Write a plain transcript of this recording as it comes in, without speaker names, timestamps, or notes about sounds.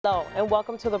Hello, and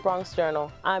welcome to the Bronx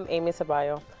Journal. I'm Amy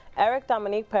Ceballo.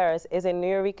 Éric-Dominique Pérez is a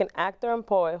Nuyorican actor and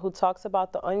poet who talks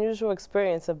about the unusual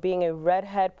experience of being a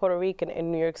redhead Puerto Rican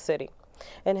in New York City.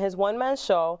 In his one-man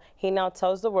show, he now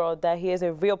tells the world that he is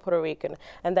a real Puerto Rican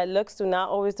and that looks do not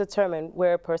always determine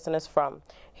where a person is from.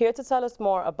 Here to tell us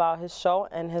more about his show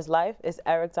and his life is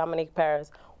Éric-Dominique Pérez.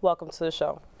 Welcome to the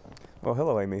show. Well,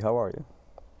 hello, Amy. How are you?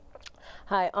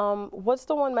 Hi. What's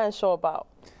the one-man show about?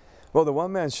 Well, the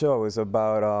one-man show is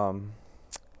about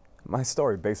my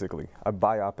story, basically. A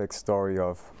biopic story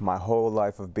of my whole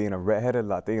life of being a redheaded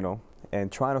Latino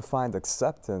and trying to find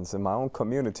acceptance in my own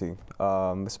community,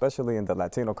 especially in the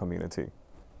Latino community.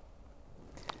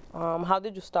 How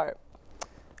did you start?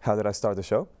 How did I start the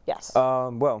show? Yes.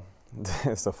 Well,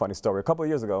 it's a funny story. A couple of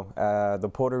years ago, at the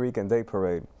Puerto Rican Day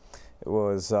Parade, it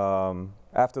was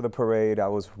after the parade, I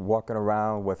was walking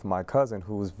around with my cousin,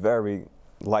 who was very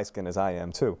light-skinned as I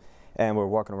am, too. And we're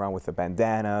walking around with the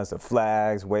bandanas, the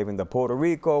flags, waving the Puerto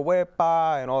Rico,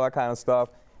 huepa, and all that kind of stuff.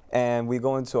 And we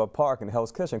go into a park in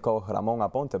Hell's Kitchen called Ramon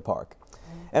Aponte Park.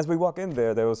 As we walk in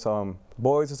there was some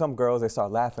boys and some girls. They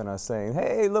start laughing at us, saying,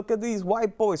 "Hey, look at these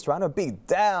white boys trying to be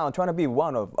down, trying to be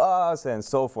one of us," and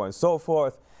so forth and so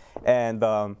forth. And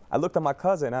I looked at my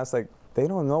cousin, and I was like, they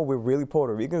don't know we're really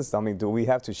Puerto Ricans? I mean, do we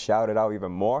have to shout it out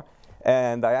even more?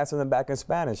 And I answered them back in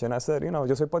Spanish, and I said, you know,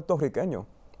 yo soy puertorriqueño,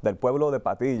 del pueblo de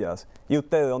Patillas. ¿Y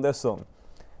ustedes dónde son?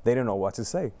 They didn't know what to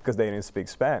say because they didn't speak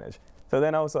Spanish. So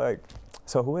then I was like,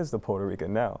 so who is the Puerto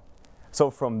Rican now?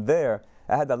 So from there,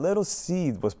 I had that little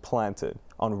seed was planted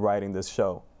on writing this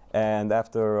show. And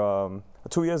after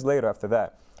 2 years later after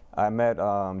that, I met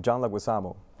John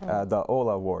Leguizamo at the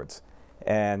Ola Awards.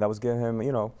 And I was giving him,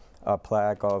 you know, a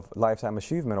plaque of Lifetime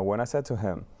Achievement Award. And I said to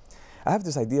him, I have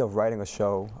this idea of writing a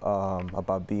show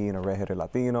about being a redheaded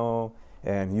Latino,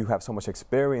 and you have so much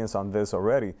experience on this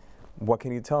already. What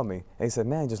can you tell me? And he said,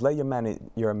 man, just let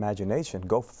your imagination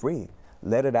go free.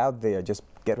 Let it out there. Just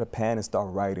get a pen and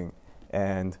start writing.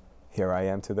 And here I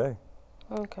am today.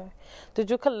 Okay.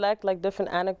 Did you collect like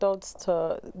different anecdotes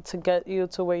to get you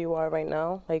to where you are right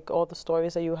now? Like all the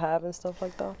stories that you have and stuff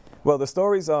like that? Well, the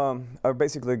stories are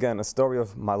basically, again, a story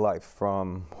of my life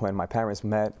from when my parents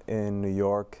met in New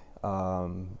York,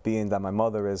 being that my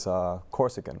mother is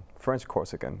Corsican, French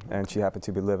Corsican, and she happened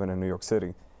to be living in New York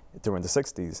City during the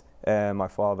 60s, and my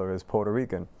father is Puerto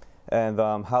Rican, and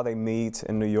how they meet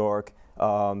in New York.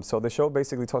 So the show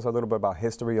basically talks a little bit about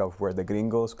history of where the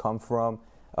gringos come from,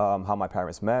 how my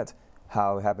parents met,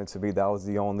 how it happened to be that I was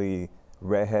the only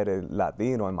redheaded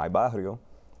Latino in my barrio,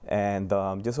 and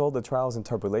just all the trials and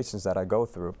tribulations that I go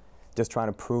through, just trying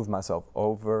to prove myself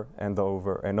over and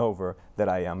over and over that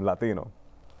I am Latino.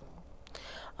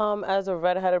 As a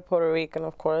redheaded Puerto Rican,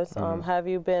 of course, have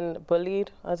you been bullied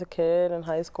as a kid in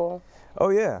high school? Oh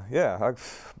yeah, yeah,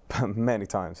 many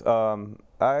times.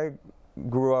 I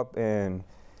grew up in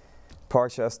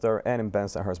Parkchester and in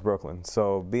Bensonhurst, Brooklyn.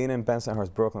 So being in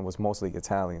Bensonhurst, Brooklyn was mostly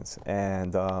Italians.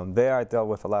 And there I dealt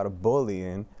with a lot of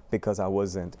bullying because I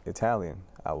wasn't Italian,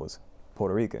 I was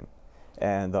Puerto Rican.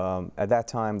 And at that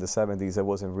time, the 70s, it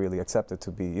wasn't really accepted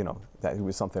to be, you know, that he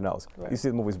was something else. Right. You see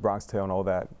the movies Bronx Tale and all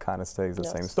that kind of stays the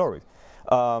same story.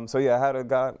 So yeah, I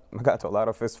got to a lot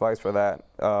of fist fights for that.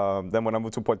 Then when I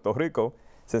moved to Puerto Rico,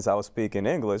 since I was speaking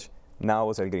English, now I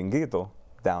was el gringuito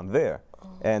down there.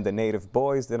 And the native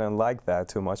boys didn't like that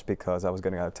too much because I was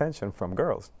getting attention from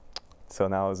girls. So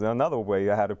now it was another way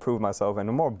I had to prove myself,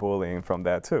 and more bullying from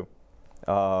that too.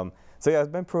 So yeah,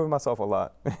 I've been proving myself a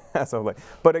lot.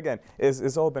 But again,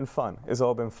 it's all been fun. It's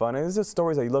all been fun. And it's just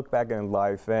stories that you look back in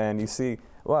life and you see,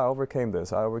 well, I overcame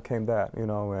this, I overcame that, you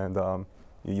know, and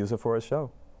you use it for a show.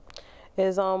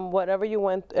 Is everything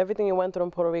you went through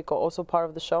in Puerto Rico also part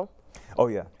of the show? Oh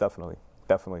yeah, definitely,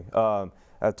 definitely.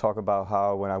 I talk about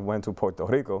how when I went to Puerto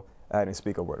Rico, I didn't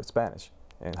speak a word of Spanish,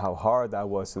 and how hard that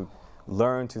was to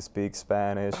learn to speak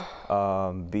Spanish,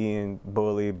 being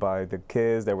bullied by the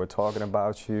kids that were talking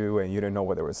about you and you didn't know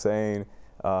what they were saying.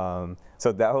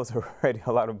 So that was already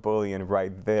a lot of bullying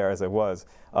right there as it was.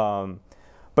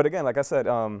 But again, like I said,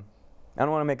 I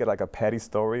don't want to make it like a petty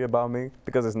story about me,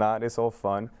 because it's not, it's all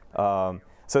fun.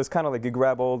 So it's kind of like you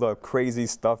grab all the crazy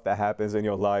stuff that happens in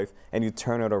your life and you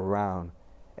turn it around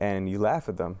and you laugh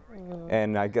at them.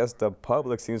 And I guess the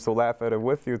public seems to laugh at it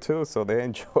with you too, so they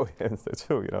enjoy it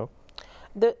too, you know.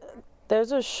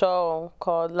 There's a show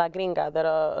called La Gringa that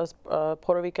a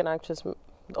Puerto Rican actress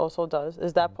also does.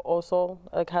 Is that also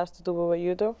has to do with what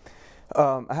you do?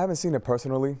 I haven't seen it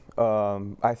personally.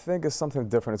 I think it's something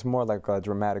different. It's more like a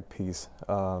dramatic piece.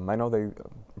 I know they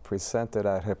presented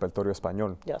at Repertorio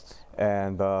Español. Yes.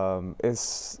 And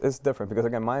it's different because,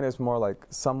 again, mine is more like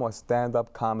somewhat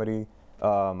stand-up comedy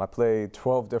I played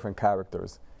 12 different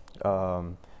characters.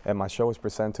 And my show is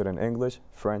presented in English,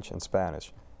 French, and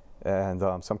Spanish. And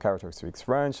some characters speak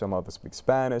French, some others speak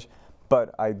Spanish.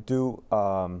 But I do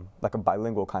like a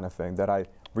bilingual kind of thing, that I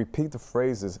repeat the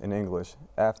phrases in English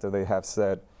after they have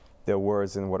said their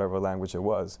words in whatever language it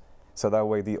was. So that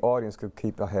way the audience could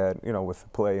keep ahead, you know, with the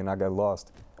play and not get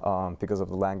lost because of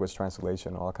the language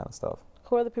translation and all that kind of stuff.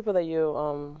 Who are the people that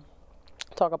you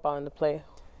talk about in the play?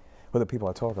 Who are the people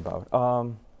I talk about?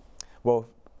 Well,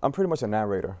 I'm pretty much a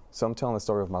narrator, so I'm telling the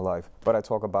story of my life. But I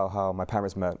talk about how my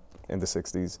parents met in the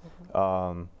 60s,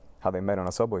 how they met on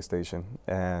a subway station,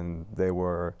 and they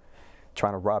were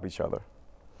trying to rob each other.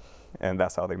 And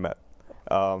that's how they met.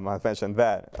 I mentioned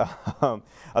that.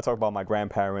 I talk about my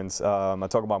grandparents. I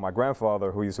talk about my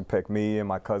grandfather, who used to pick me and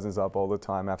my cousins up all the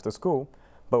time after school.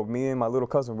 But me and my little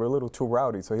cousin were a little too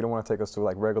rowdy, so he didn't want to take us to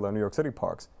like regular New York City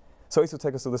parks. So he used to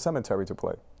take us to the cemetery to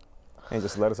play, and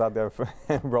just let us out there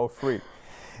and roll free.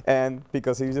 And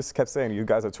because he just kept saying, you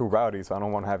guys are too rowdy, so I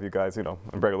don't want to have you guys, you know,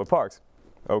 in regular parks.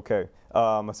 Okay.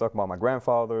 I talk about my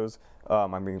grandfathers.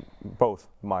 I mean, both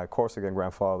my Corsican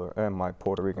grandfather and my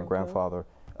Puerto Rican grandfather.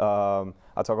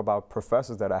 I talk about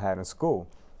professors that I had in school.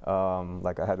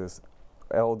 Like I had this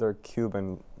elder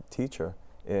Cuban teacher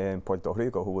in Puerto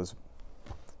Rico who was,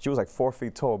 she was like 4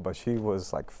 feet tall, but she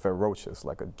was like ferocious,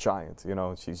 like a giant, you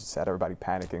know. She just had everybody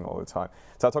panicking all the time.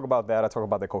 So I talk about that. I talk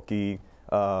about the coquí.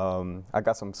 I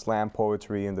got some slam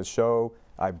poetry in the show.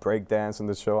 I break dance in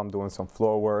the show. I'm doing some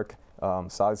floor work,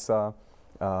 salsa,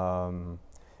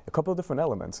 a couple of different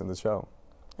elements in the show.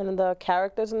 And the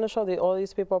characters in the show, all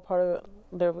these people are part of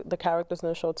the characters in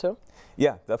the show too?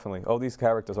 Yeah, definitely. All these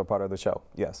characters are part of the show.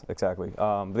 Yes, exactly.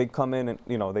 They come in and,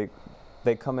 you know,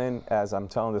 they come in as I'm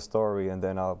telling the story, and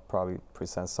then I'll probably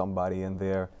present somebody in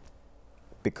there,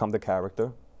 become the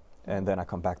character, and then I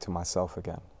come back to myself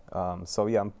again. So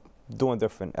yeah, I'm doing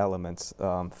different elements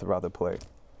throughout the play.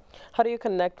 How do you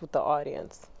connect with the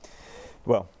audience?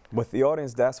 Well, with the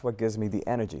audience, that's what gives me the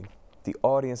energy. The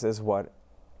audience is what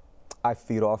I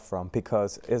feed off from,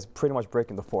 because it's pretty much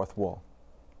breaking the fourth wall.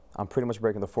 I'm pretty much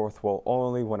breaking the fourth wall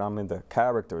only when I'm in the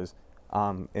characters.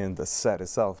 I'm in the set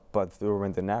itself, but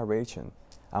during the narration,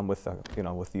 I'm with the, you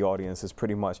know, with the audience. Is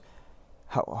pretty much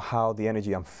how the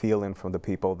energy I'm feeling from the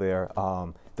people there.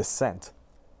 The scent,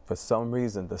 for some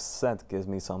reason, the scent gives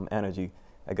me some energy.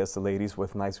 I guess the ladies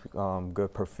with nice,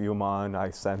 good perfume on, I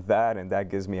scent that, and that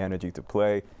gives me energy to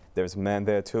play. There's men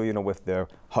there too, you know, with their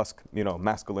husk, you know,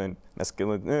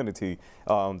 masculinity.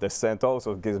 The scent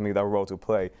also gives me that role to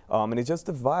play. And it's just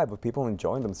the vibe of people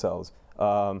enjoying themselves.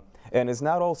 And it's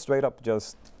not all straight up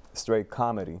just straight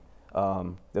comedy.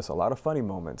 There's a lot of funny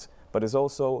moments, but it's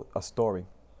also a story.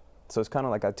 So it's kind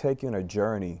of like I take you on a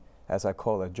journey, as I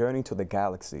call it, a journey to the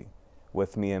galaxy,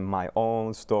 with me and my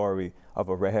own story of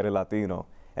a redheaded Latino.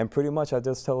 And pretty much I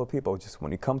just tell people, just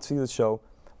when you come to see the show,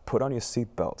 put on your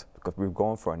seatbelt, because we're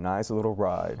going for a nice little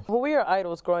ride. Who were your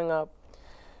idols growing up?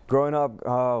 Growing up,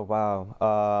 oh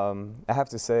wow. I have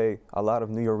to say a lot of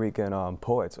Nuyorican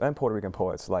poets and Puerto Rican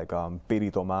poets, like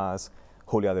Piri Tomás,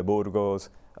 Julia de Burgos,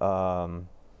 John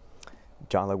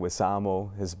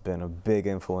Leguizamo has been a big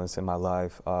influence in my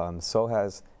life. So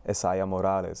has Esaya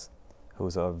Morales,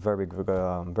 who's a very good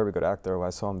actor. I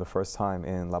saw him the first time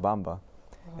in La Bamba.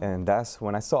 And that's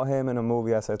when I saw him in a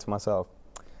movie, I said to myself,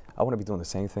 I want to be doing the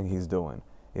same thing he's doing.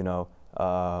 You know,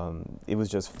 it was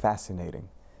just fascinating.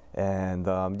 And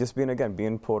just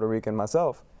being Puerto Rican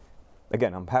myself.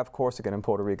 Again, I'm half Corsican and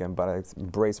Puerto Rican, but I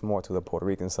embrace more to the Puerto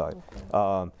Rican side.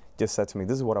 Just said to me,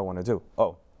 this is what I want to do.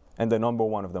 Oh, and the number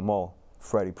one of them all,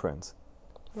 Freddie Prinze.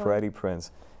 Wow. Freddie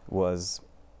Prinze was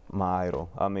my idol.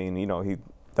 I mean, you know, he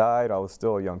died. I was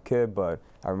still a young kid, but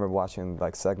I remember watching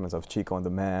like segments of Chico and the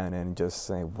Man and just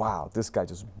saying, wow, this guy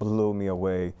just blew me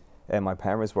away. And my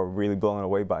parents were really blown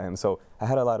away by him. So I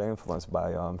had a lot of influence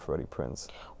by Freddie Prinze.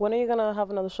 When are you going to have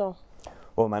another show?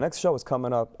 Well, my next show is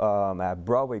coming up at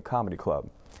Broadway Comedy Club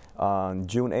on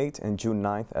June 8th and June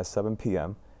 9th at 7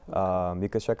 p.m. You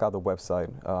can check out the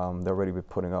website. They're already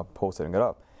posting it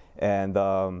up. And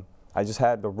I just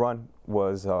had the run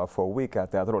was for a week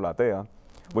at Teatro Latea,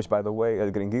 which, by the way,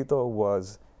 El Gringuito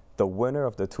was the winner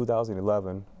of the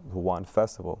 2011 Juan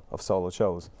Festival of solo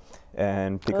shows.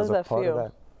 And because of part of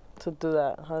that, to do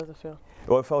that, how does it feel?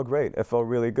 Well, it felt great. It felt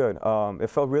really good. It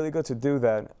felt really good to do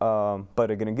that.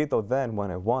 But El Gringuito then,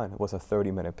 when it won, was a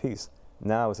 30-minute piece.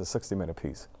 Now it's a 60-minute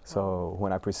piece. So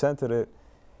when I presented it,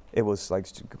 it was like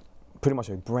pretty much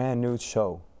a brand new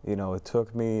show. You know, it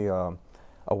took me a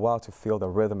while to feel the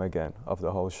rhythm again of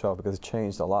the whole show because it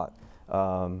changed a lot.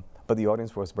 But the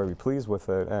audience was very pleased with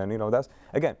it. And, you know, that's,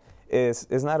 again,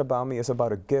 it's not about me. It's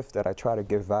about a gift that I try to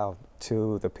give out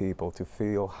to the people to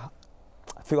feel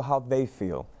how they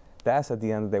feel. That's at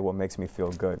the end of the day what makes me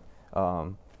feel good.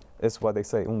 It's what they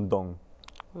say, un don.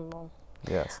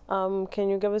 Yes. Can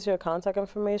you give us your contact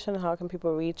information? How can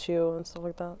people reach you and stuff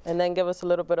like that? And then give us a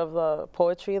little bit of the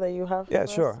poetry that you have. Yeah,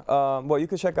 sure. Well, you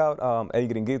can check out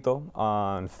Éric-Dominique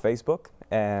on Facebook,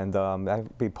 and I'll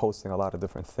be posting a lot of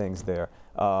different things there.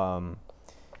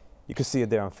 You can see it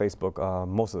there on Facebook,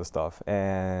 most of the stuff.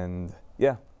 And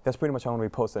yeah, that's pretty much how I'm going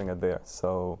to be posting it there.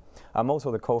 So I'm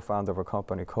also the co-founder of a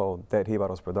company called Dead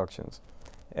Jibaros Productions.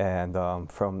 And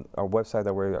from our website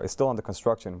that it's still under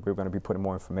construction, we're going to be putting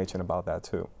more information about that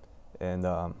too, in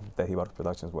the Jibaros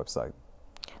Productions website.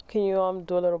 Can you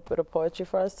do a little bit of poetry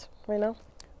for us right now?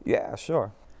 Yeah,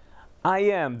 sure. I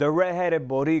am the red-headed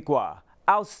Boricua,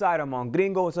 outside among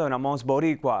gringos and amongst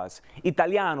Boricuas.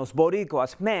 Italianos,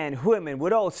 Boricuas, men, women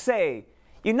would all say,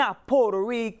 you're not Puerto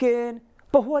Rican.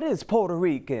 But what is Puerto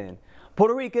Rican?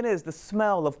 Puerto Rican is the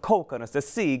smell of coconuts, the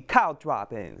sea, cow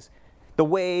droppings. The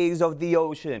waves of the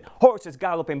ocean, horses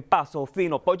galloping paso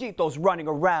fino, pollitos running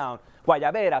around,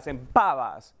 guayaberas and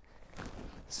pavas.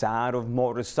 Sound of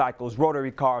motorcycles,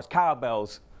 rotary cars,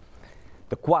 cowbells,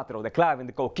 the cuatro, the clave and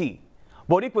the coqui.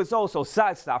 Boricua is also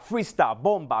salsa, freestyle,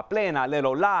 bomba, plena,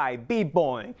 little live,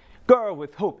 b-boying. Girl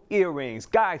with hoop earrings,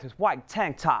 guys with white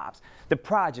tank tops, the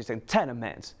projects and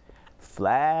tenements.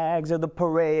 Flags of the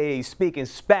parade, speaking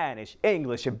Spanish,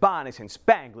 English, Ebonics, and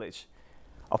Spanglish.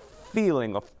 A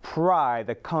feeling of pride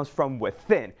that comes from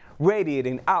within,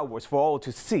 radiating outwards for all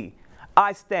to see.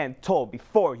 I stand tall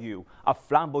before you, a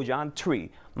flamboyant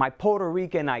tree, my Puerto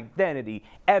Rican identity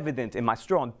evident in my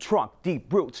strong trunk,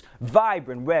 deep roots,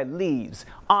 vibrant red leaves,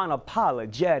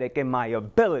 unapologetic in my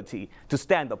ability to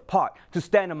stand apart, to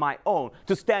stand on my own,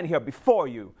 to stand here before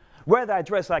you. Whether I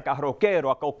dress like a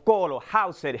rockero, a cocolo,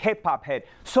 househead, hip-hop head,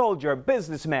 soldier,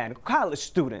 businessman, college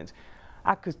student,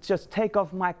 I could just take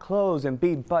off my clothes and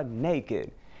be butt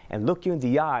naked and look you in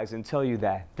the eyes and tell you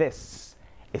that this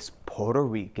is Puerto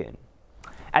Rican.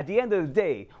 At the end of the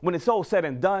day, when it's all said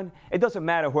and done, it doesn't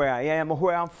matter where I am or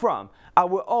where I'm from. I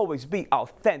will always be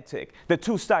authentic, the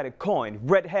two-sided coin,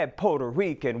 redhead Puerto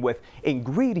Rican with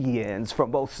ingredients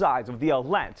from both sides of the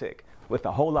Atlantic, with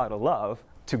a whole lot of love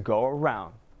to go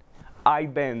around. Ay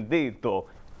bendito,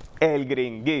 el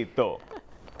gringuito.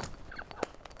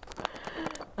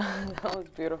 That was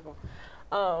beautiful.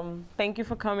 Thank you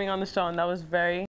for coming on the show, and that was very